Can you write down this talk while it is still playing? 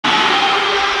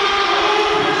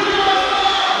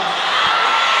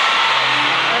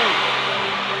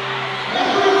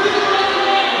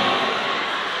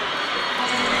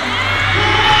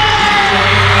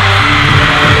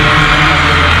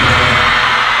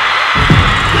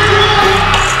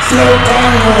slow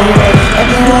down, no rush. I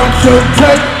just want your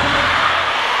touch.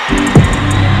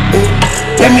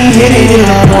 Let me hit it in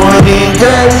the morning,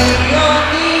 girl. We on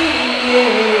me,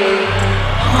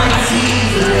 yeah. I might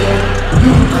tease a little. You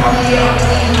can call me up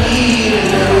when you need a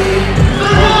little.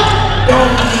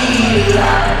 Don't need a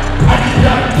lot. I just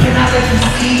love it. Can I let you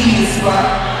see the spot?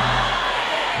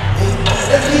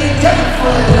 Let's get together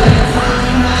for a lifetime.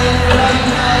 Tonight is the right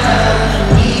night. I got what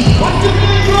you need. What's your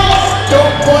name, bro?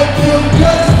 Don't boy kill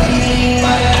guts. We ain't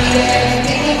might need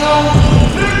everything you know.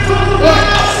 What?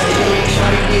 Say you ain't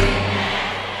trying to get.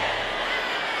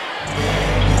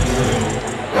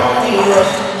 Don't need a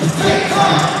rush. Just take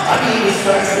time. I need to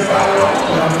start to about it,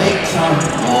 but I make time.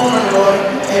 Oh my Lord,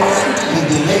 and I need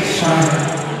the next time.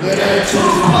 Good attitude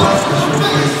is plus, cause you're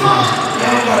face fine. You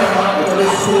don't gotta rock, but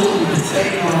it's cool, you can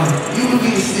take on. You could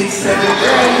be the 6, 7,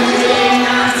 girl, you get 8,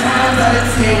 9 times out of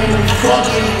 10. When you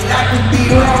fucking, I could be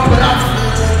wrong, but I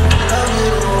feel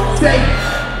it. Say,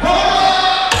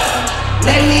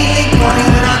 let me lick money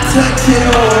when I touch it,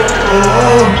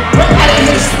 I didn't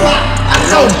hit a spot, I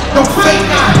know, don't fake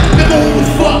now. Remember when we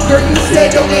fuck, girl, you said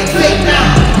don't get fake now.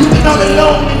 You been all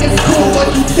alone and it's cool, what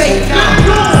you take now.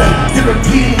 You're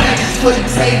repeating matches for the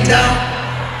tape down.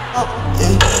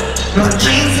 No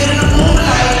jeans in the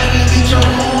moonlight, let me get your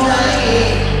moonlight,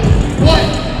 yeah. What?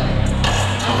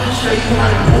 I'm gonna show you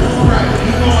how to move right.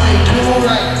 You know I ain't doing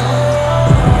right.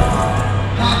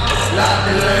 Lot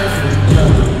to learn from each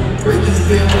other. Bridges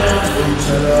been learned from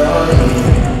each other, oh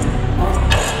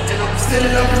yeah. And I'm still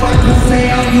in love with what you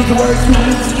say, I don't use the words too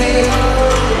loosely.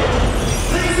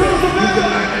 You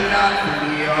can learn a lot from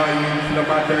me, oh you feel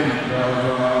my dirty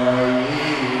love, oh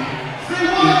yeah.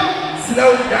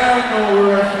 Slow down,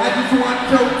 no rush. I just want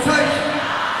your touch.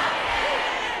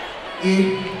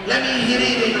 Yeah. Let me hit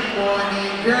it in the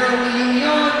morning, girl. When you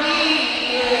on me,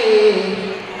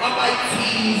 yeah. I might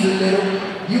tease a little.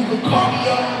 You can call me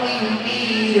up when you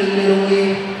need a little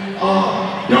bit.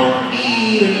 Don't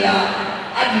need a lot.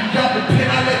 I just drop a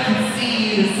pin. I let you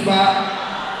see the spot.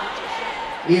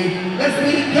 Yeah. Let's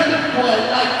be together for a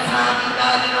lifetime. You're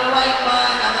not in the right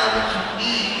mind. I got what you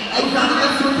need. Hey, Johnny,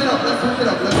 let's switch it up. Let's switch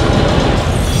it up.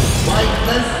 Right,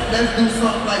 let's do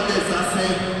something like this. I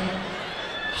say,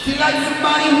 she likes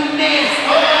somebody who dance.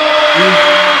 Oh,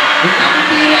 yeah. And I'm gonna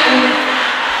be that one.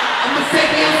 I'm gonna say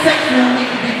be sexual. We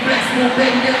can be flexible,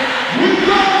 baby.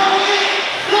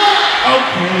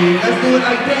 Okay, let's do it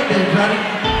like that then, Johnny.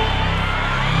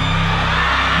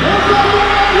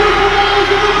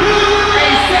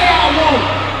 Hey, say I won't.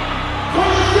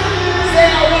 Say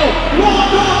I won't.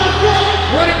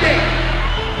 What a day.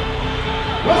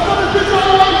 What's up, this bitch on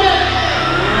the right there?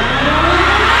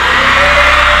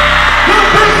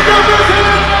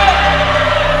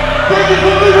 Thank you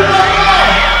for leaving that out.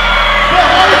 The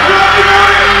hardest job in our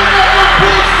internet was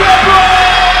big stepper.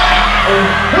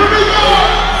 Here we go.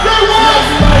 Say what?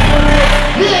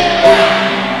 Yeah.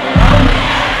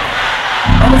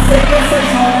 I'ma say your sex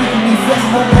home, we can be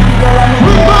flexible, baby girl. I'm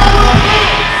a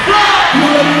you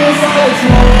let me in some place, you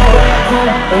know. Let's go.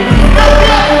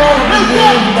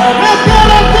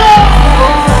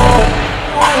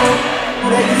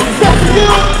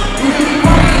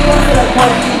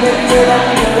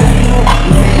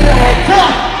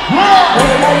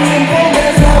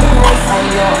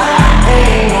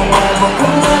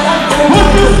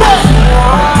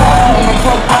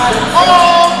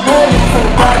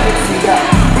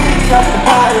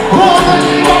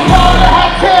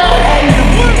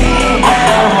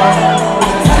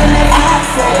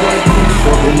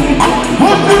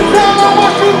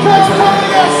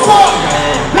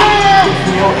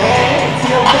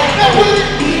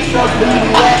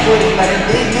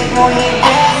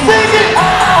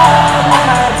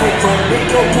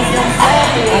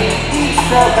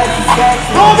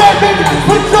 Go back, baby,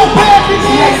 put your back in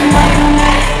there.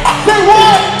 Say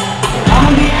what?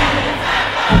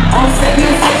 I'm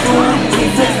saying sexual.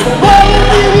 Follow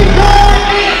me, we go.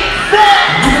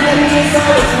 You let me in some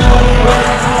place, you know what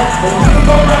I'm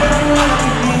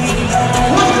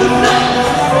what's the name?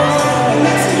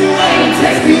 Next to you, I ain't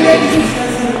text you, ladies.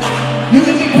 You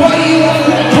can be party, you want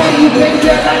to party, you baby,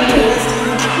 that like this.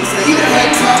 You can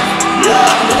have time.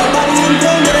 Nobody in the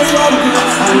room, but that's all we do.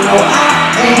 I know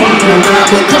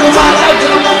but come on, my life,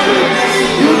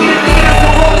 you get a nigga that's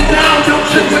gonna roll it down, don't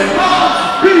trip with it.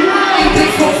 You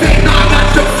think so fake, nah, I got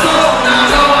your soul,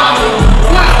 nah, no, I won't.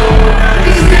 Wow,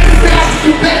 these niggas say I get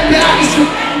you back, man, I get you.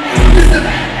 Listen,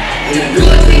 it's a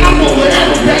good thing, I'm on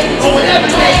whatever day, or whatever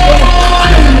day. I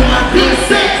know you want to be a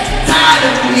sex, tired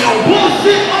of me on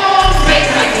bullshit. Fake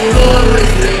like a hood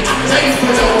race, ready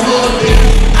for the hood, bitch.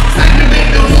 Time to make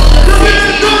the hood,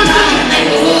 time to make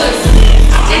the hood.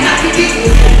 And I can get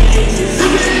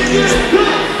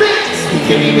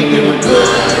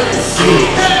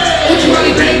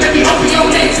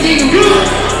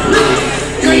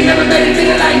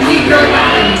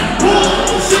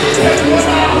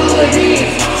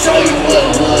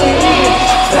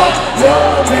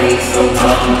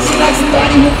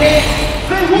can.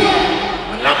 Say what?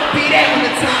 Well, I'ma be there on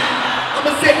the time.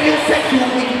 I'ma set you sexual,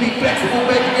 we can be flexible,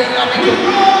 baby girl. I'll make you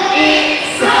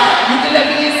inside. You can let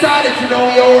me inside if you know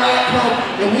your ride come.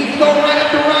 And we can go right up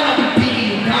the run, I'll be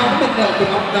beating you down. I'm enough, but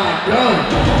I'm not done.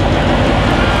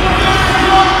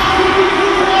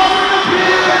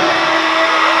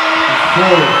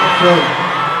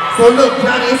 So look,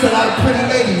 Johnny, it's a lot of pretty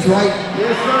ladies, right?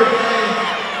 Yes, sir, man.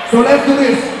 So let's do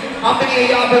this. How many of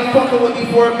y'all been fucking with me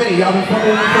for a minute? Y'all been fucking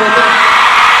with me for a minute?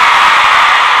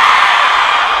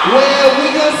 Well, we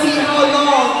gonna see how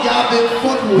long y'all been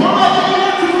fucking with me.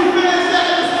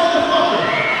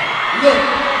 Look,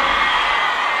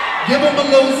 give them a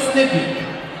little snippet.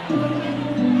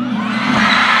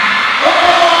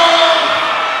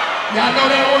 Y'all know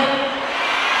that one?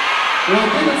 Well,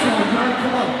 give it to them, man.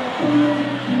 Come on.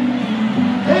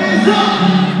 Hands up!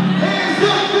 Hands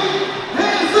up!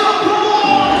 Hands up! Come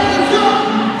on! Hands up!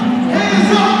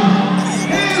 Hands up!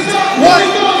 Hands up! What?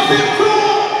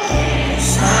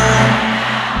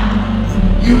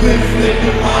 You been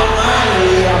flipping my mind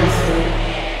lately, I'm saying.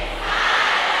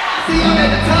 See y'all at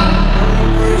the top?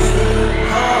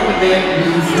 With that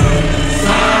music.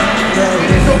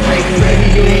 It's okay, baby,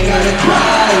 you ain't gotta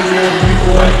cry now.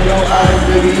 People wipe your eyes,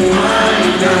 baby, you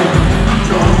mine now.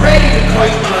 So I'm ready to call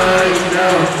you Mine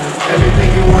now. Everything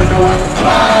you want, know I can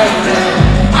buy now.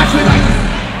 I feel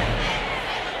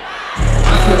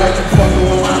like you're fucking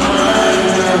with my mind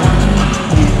now.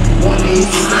 One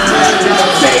each side now.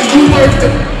 say you worth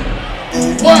it.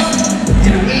 What?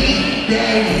 In a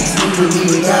weekday, We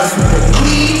believe in gospel,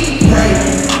 we pray.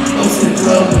 Go to the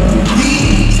club with the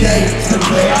DJ to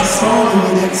play our song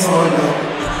when it's on up.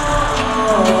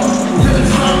 till the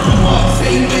sun come up,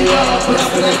 say you in love, but I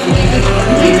feel like you ain't gonna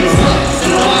touch.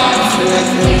 In a while, I feel like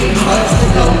you ain't touch the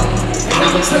dough. And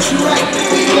I'ma touch you right,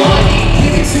 we want it.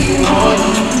 Give it to you honey,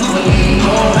 I'ma leave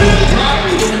you on it. Right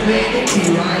in the bed, be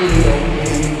right here,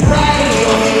 right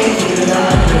here. Get it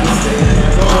out, understand.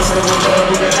 I know I'm saying what's up,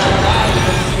 but I got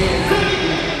it.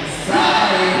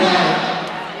 Side out.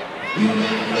 You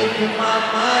been flipping my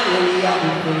mind, lately I've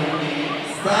been feeling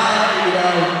inside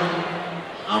out.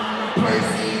 I'm the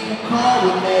person you call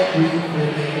when that grief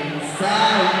feeling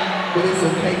inside. But it's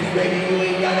okay, 'cause baby, you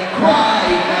ain't gotta cry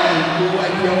now. You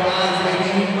wipe your eyes, baby,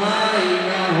 you mine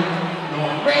now. No,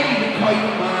 I'm ready to call you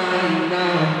mine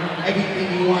now. Everything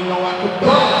you want, know I could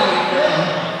buy now.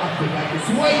 I feel like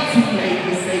it's way too late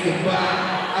to say goodbye.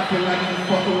 I feel like you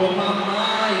fucking with my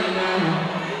mind now.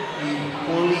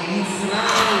 Only you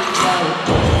slide out.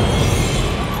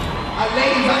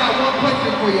 Ladies, I got one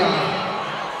question for y'all.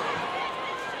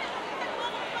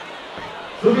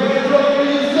 So guys,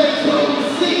 you say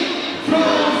Toosii,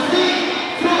 Toosii,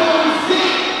 Toosii,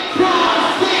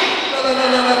 Toosii. No.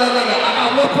 I got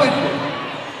one question.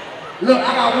 Look,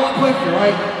 I got one question,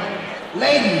 right?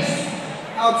 Ladies,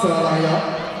 how tall are y'all?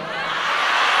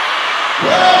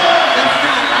 That's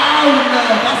not loud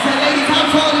enough. I said, ladies, how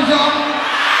tall is y'all?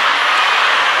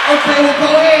 Okay, well, go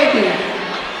ahead then.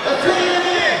 Let's go in.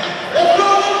 Let's go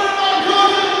in, my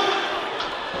cousin.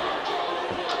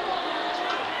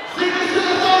 Sing this to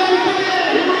the song you can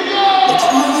get. Here we go.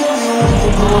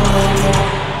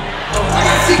 I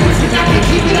got secrets and I can't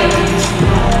keep it up.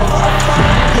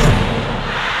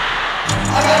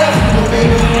 I got everything,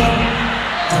 baby.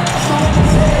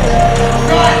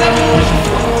 Girl, I love you when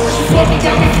she fuck me,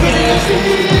 got me feeling that shit.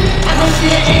 I know she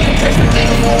ain't angry, catch me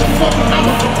thinking, motherfucker,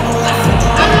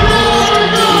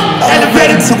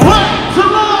 elevated to what?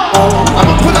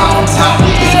 I'ma put her on top.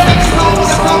 It's a fake slow,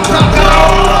 that's on top. Got her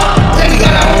on. Baby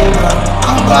got her on.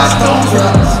 I'ma buy stone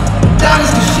drugs.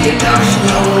 Diamonds and shit, now she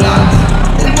on lots.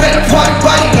 In the better party,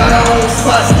 got her own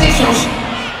spot. Stitch on shit.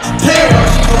 Play her,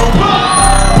 she gon'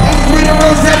 and green and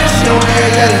Rosetta, she on there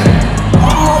yelling.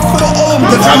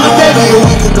 The time of day, a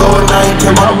week ago, and now you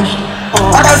came out with shit.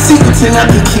 I got secrets and I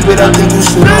can keep it up and do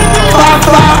shit.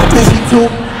 5'5", and she 2.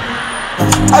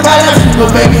 I got extras,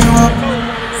 but baby, you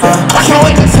I can't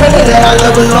wait to tell her that I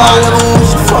love her, Lord, I love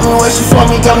her when she for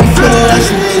me, got me feeling like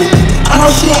she needs it. I know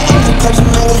she ain't angry, cause you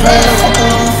know it's real, fucking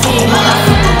on the phone,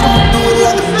 I'ma do it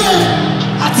like a man.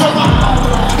 I told my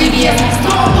mama, BBS is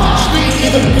gone. She ain't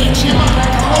give a bitch in my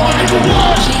back, I don't want to go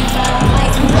on. She ain't fight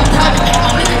fights, we got private,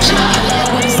 I'm in the job. I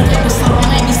love when it's step with something,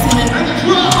 make me send it.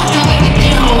 I can't make it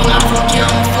down when I fuck you,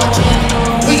 I'm fucking.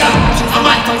 We got, I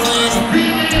might fuck you.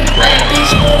 Rap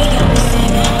bitch,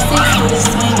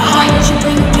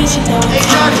 hey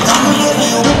Johnny,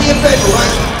 do me a favor,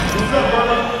 right?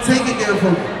 Take it there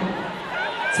for me.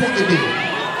 Take it there.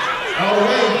 All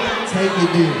right. Take it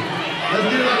there.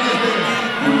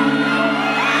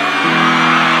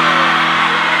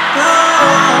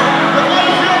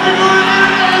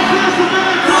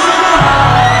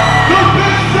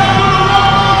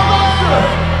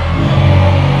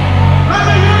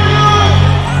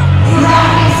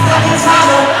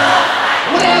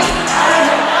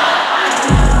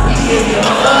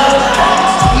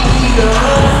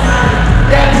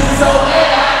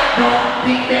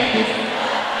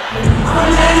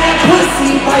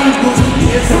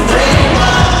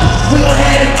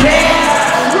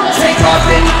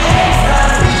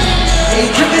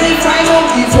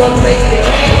 to a place that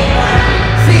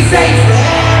she's safe for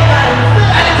everybody.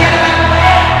 I don't care about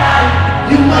everybody.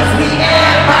 You must be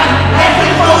everybody. Let's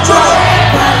get for trouble,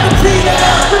 everybody. See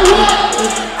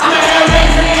I'm a hell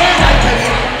race in the air like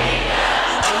that.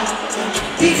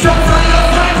 These shows on your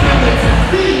front members.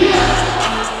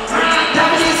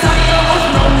 Dominance on your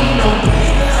host, no need no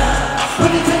way.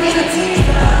 Put it to me the team.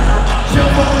 She'll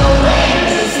go no way.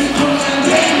 She put me on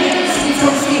game. She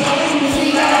Toosii.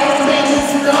 She got all the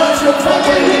bands in the hood. She'll fuck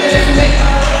with me and everything.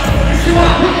 She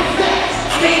want me to stay.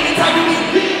 She ain't the type of me.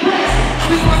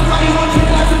 She wants somebody who wants you.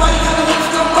 Want somebody kind of wants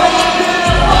to go.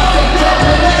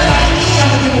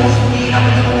 I'ma give her what you need. I'ma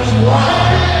give her what you want.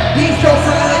 These jokes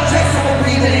are like checks. I'ma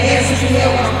breathe in the air so she hear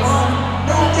what I'm on.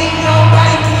 Don't think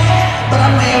nobody can, but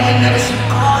I'm there whenever she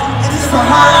called. It's just for her.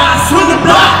 I swing the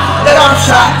block. Let off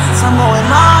shots. I'm going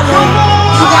all in.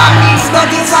 You got me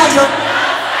stuck inside your.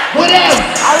 What else?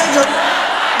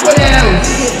 What else?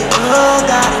 We get the hood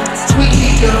got it. We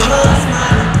keep the hood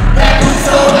smiling. That was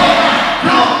so bad.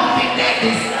 No, think that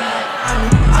is.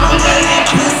 I'm letting that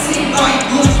pussy white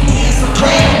goose me in some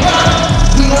red.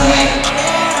 We gon' have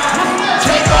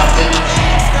take off the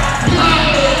mask.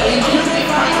 And you think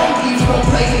I gon' be so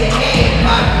place the head,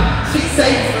 man. She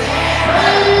safe for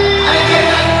everybody. I ain't get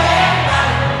like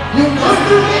everybody. You must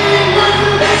do it.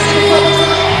 That shit for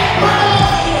everybody.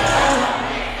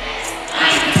 I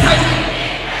ain't the type of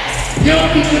you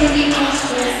don't be giving me no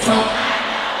stress, so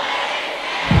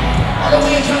all the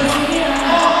way trying to see it.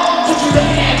 What you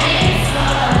looking at me?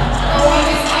 I want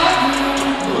this out.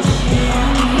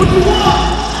 What you want?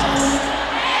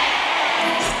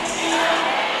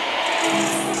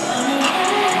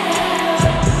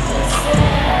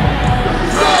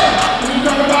 What you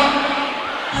talking about?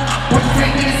 What you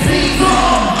take me to see?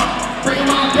 Bring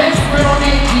my best friend on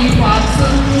that G-Box.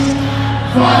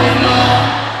 Fall in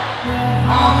love.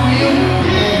 I feel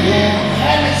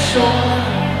and it's sure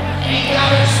ain't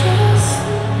got a choice.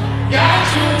 Got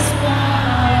you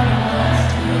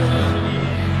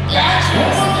got you.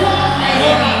 Hey,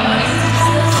 hold on, man.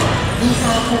 Do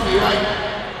something for me, right?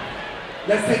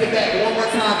 Let's take it back one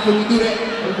more time. Can we do that?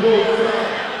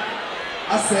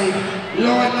 I say,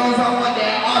 Lord knows I want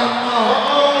that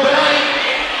autumn, but I ain't.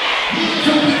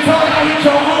 Truth be told, I hit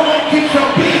your home and get your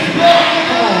bitch back.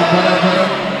 Come on,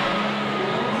 brother.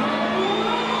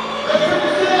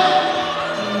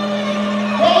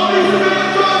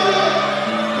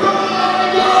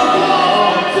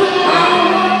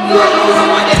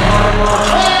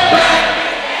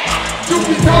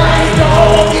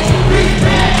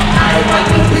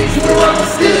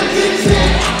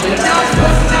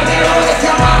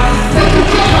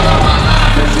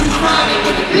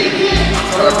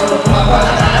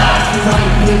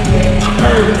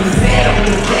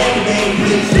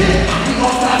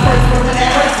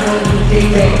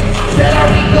 Said I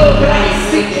be good, but I ain't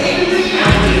sick yet.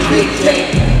 I need a big shake.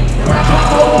 When I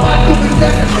pop over my new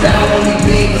possession, said I won't be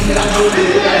big, but shit I do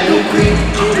this. Got a new crib,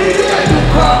 got a new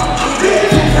car. 2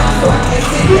 times so I can't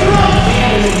sit there.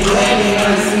 Damn, nigga, glad me, I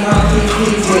done see my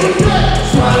kids with it.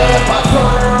 So I laugh, I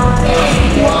talk. They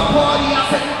ain't do our party, I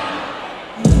said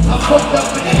I'm fucked up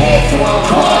in the head, so I'm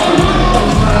party. I'm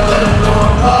just trying to let them know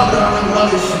I'm love, but I'm in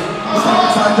other shit. It's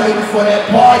time right before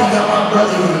that party, I'm my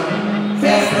brother here.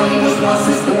 Fast money was my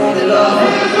sister wanted love. When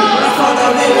I found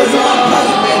out they was all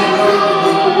cousin, man, it worked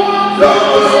with me. Lord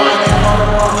was on that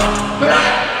hard. But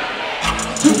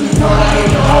truth be told, I ain't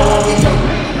no hoe, won't get your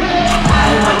I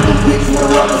had my new bitch with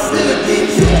a rubber, still a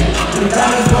bitch. The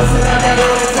diamonds busting out that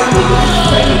early time.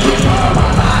 Take a bitch out of my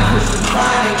life, cause she's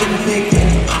fine and get a dick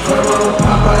in. Put her on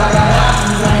pop, but I got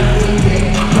options, I ain't thinking.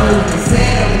 Heard what they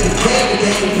said, I'm in the dead, but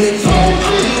they ain't bitch.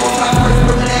 She gon' stop first,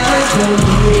 put me that hurts, so we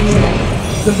can get it.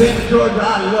 Savannah, Georgia,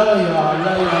 I love y'all. I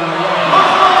love y'all.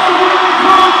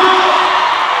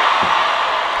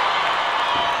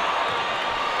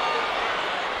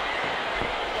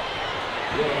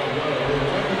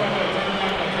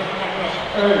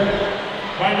 Hey,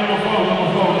 right number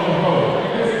 4.